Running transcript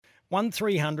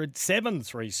1300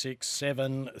 736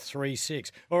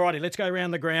 736. All righty, let's go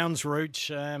around the grounds, Rooch.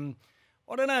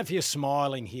 I don't know if you're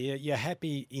smiling here. You're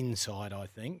happy inside, I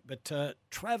think. But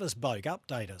Travis Boak,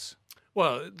 update us.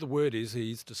 Well, the word is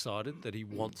he's decided that he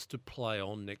wants to play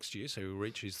on next year, so he'll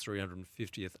reach his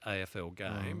 350th AFL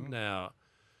game. Now,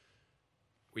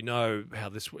 we know how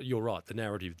this... You're right, the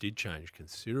narrative did change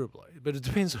considerably, but it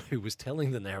depends on who was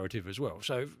telling the narrative as well.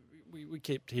 So we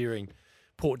kept hearing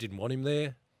Port didn't want him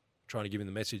there, trying to give him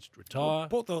the message to retire. Well,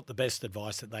 Port thought the best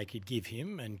advice that they could give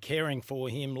him and caring for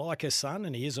him like a son,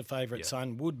 and he is a favourite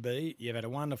son, would be, you've had a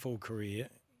wonderful career,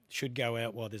 should go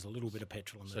out while there's a little bit of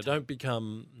petrol in the tank. So don't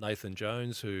become Nathan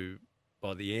Jones, who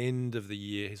by the end of the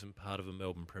year isn't part of a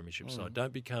Melbourne Premiership side.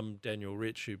 Don't become Daniel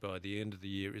Rich, who by the end of the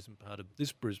year isn't part of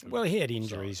this Brisbane Well, he had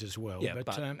injuries as well. Yeah,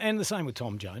 but and the same with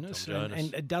Tom Jonas. Tom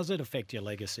Jonas. And does it affect your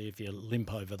legacy if you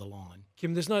limp over the line?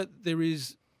 Kim, there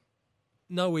is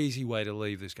no easy way to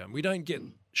leave this game. We don't get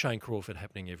Shane Crawford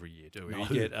happening every year, do we? No.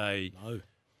 We get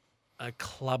a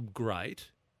club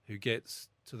great who gets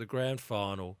to the grand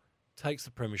final, takes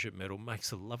the premiership medal,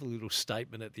 makes a lovely little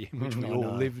statement at the end, which we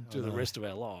all live to the rest of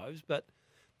our lives. But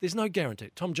there's no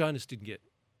guarantee. Tom Jonas didn't get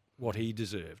what he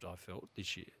deserved, I felt,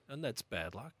 this year. And that's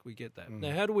bad luck. We get that.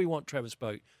 Now, how do we want Travis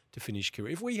Boak to finish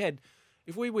career? If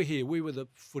we were here, we were the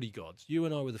footy gods. You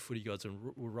and I were the footy gods and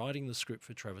were writing the script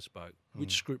for Travis Boak.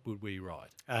 Which script would we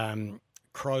write?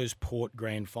 Crows Port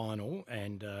grand final,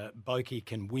 and Boakey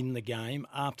can win the game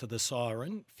after the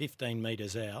siren, 15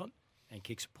 metres out, and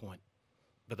kicks a point.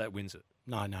 But that wins it.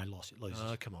 No, loses.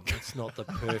 Oh, come on. That's not the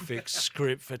perfect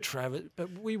script for Travis.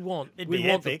 But we want It'd the be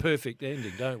epic. perfect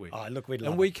ending, don't we? Oh, look, we'd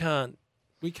love And we can't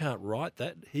write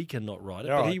that. He cannot write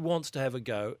it. All but right. he wants to have a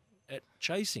go at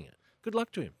chasing it. Good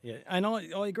luck to him. Yeah, and I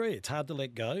agree. It's hard to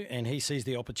let go, and he sees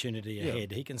the opportunity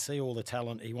ahead. He can see all the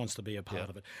talent. He wants to be a part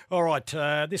of it. All right,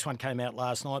 this one came out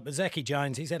last night, but Zachy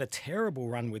Jones, he's had a terrible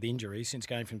run with injuries since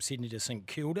going from Sydney to St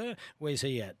Kilda. Where's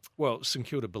he at? Well, St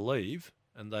Kilda believe,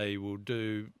 and they will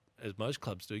do, as most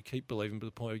clubs do, keep believing to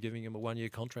the point of giving him a one-year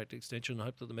contract extension and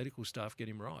hope that the medical staff get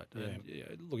him right. Yeah.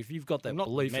 And, look, if you've got that Not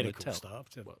belief in the medical talent...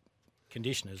 staff, Well,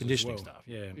 conditioners conditioning as well. staff.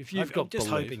 Yeah, If you've I'm got just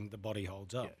belief, hoping the body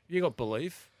holds up. you got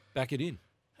belief, back it in.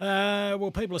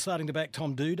 Well, people are starting to back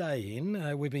Tom Doedee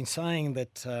in. We've been saying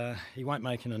that he won't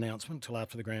make an announcement until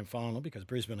after the grand final because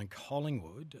Brisbane and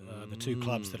Collingwood, the two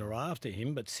clubs that are after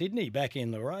him. But Sydney back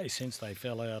in the race since they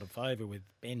fell out of favour with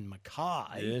Ben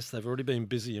Mackay. Yes, they've already been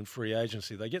busy in free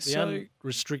agency. They get the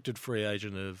unrestricted free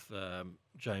agent of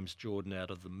James Jordan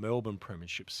out of the Melbourne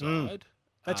Premiership side.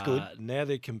 That's good. Now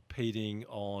they're competing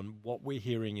on what we're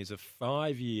hearing is a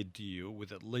 5-year deal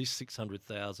with at least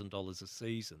 $600,000 a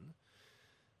season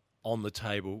on the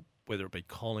table, whether it be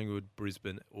Collingwood,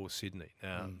 Brisbane or Sydney.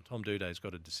 Now, Tom Doedee's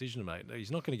got a decision to make.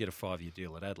 He's not going to get a 5-year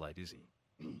deal at Adelaide, is he?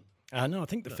 No, I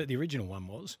think the original one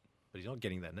was. But he's not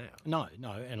getting that now. No,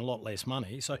 and a lot less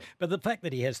money. So, but the fact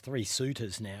that he has 3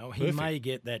 suitors now, he may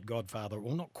get that Godfather,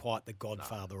 well, not quite the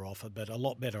Godfather offer, but a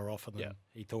lot better offer than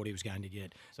he thought he was going to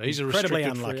get. So he's a incredibly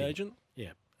restricted unlucky. free agent.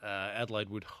 Yeah. Adelaide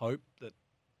would hope that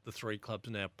the 3 clubs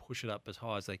now push it up as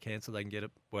high as they can so they can get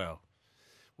it. Well,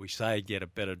 we say get a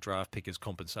better draft pick as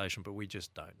compensation, but we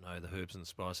just don't know the herbs and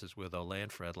spices where they'll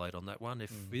land for Adelaide on that one.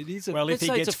 If it is, If he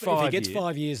gets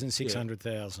 5 years and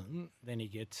 600,000, 600,000, then he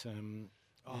gets.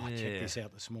 I checked this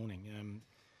out this morning.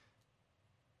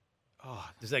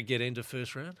 does that get into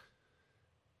first round?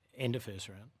 End of first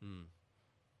round.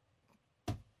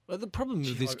 Well, the problem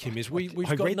with this, Kim, is we've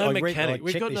I got read- no I read- mechanic. I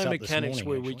We've checked got this no up this mechanics morning,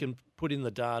 where we actually. can put in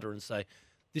the data and say,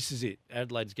 this is it.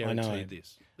 Adelaide's I know. guaranteed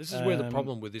this. This is where the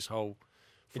problem with this whole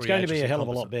It's going to be a hell of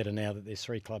a lot better. better now that there's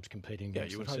 3 clubs competing Yeah,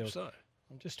 against you would hope themselves. so.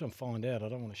 I'm just trying to find out. I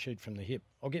don't want to shoot from the hip.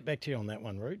 I'll get back to you on that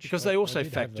one, Rooch. Because they also I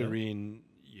did have factor that. in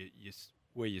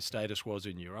where your status was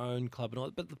in your own club and all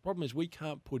that. But the problem is we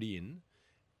can't put in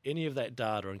any of that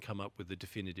data and come up with a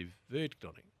definitive verdict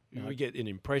on it. No. We get an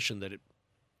impression that it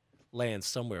lands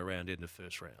somewhere around in the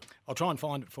first round. I'll try and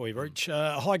find it for you, Rooch.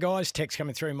 Hi, guys. Text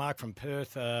coming through. Mark from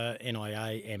Perth.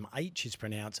 Niamh is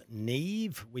pronounced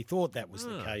Neve. We thought that was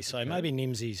the case. So maybe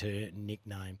Nimsy's her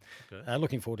nickname. Okay.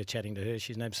 Looking forward to chatting to her.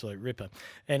 She's an absolute ripper.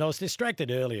 And I was distracted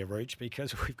earlier, Rooch,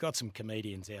 because we've got some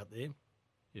comedians out there.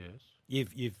 Yes.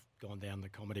 You've gone down the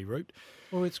comedy route.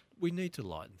 Well, we need to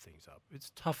lighten things up.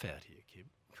 It's tough out here, Kim.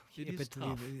 It is but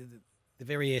tough. the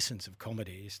very essence of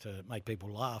comedy is to make people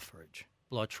laugh, Rooch.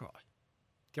 Well, I try.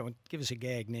 Go on, give us a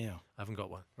gag now. I haven't got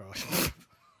one. Right.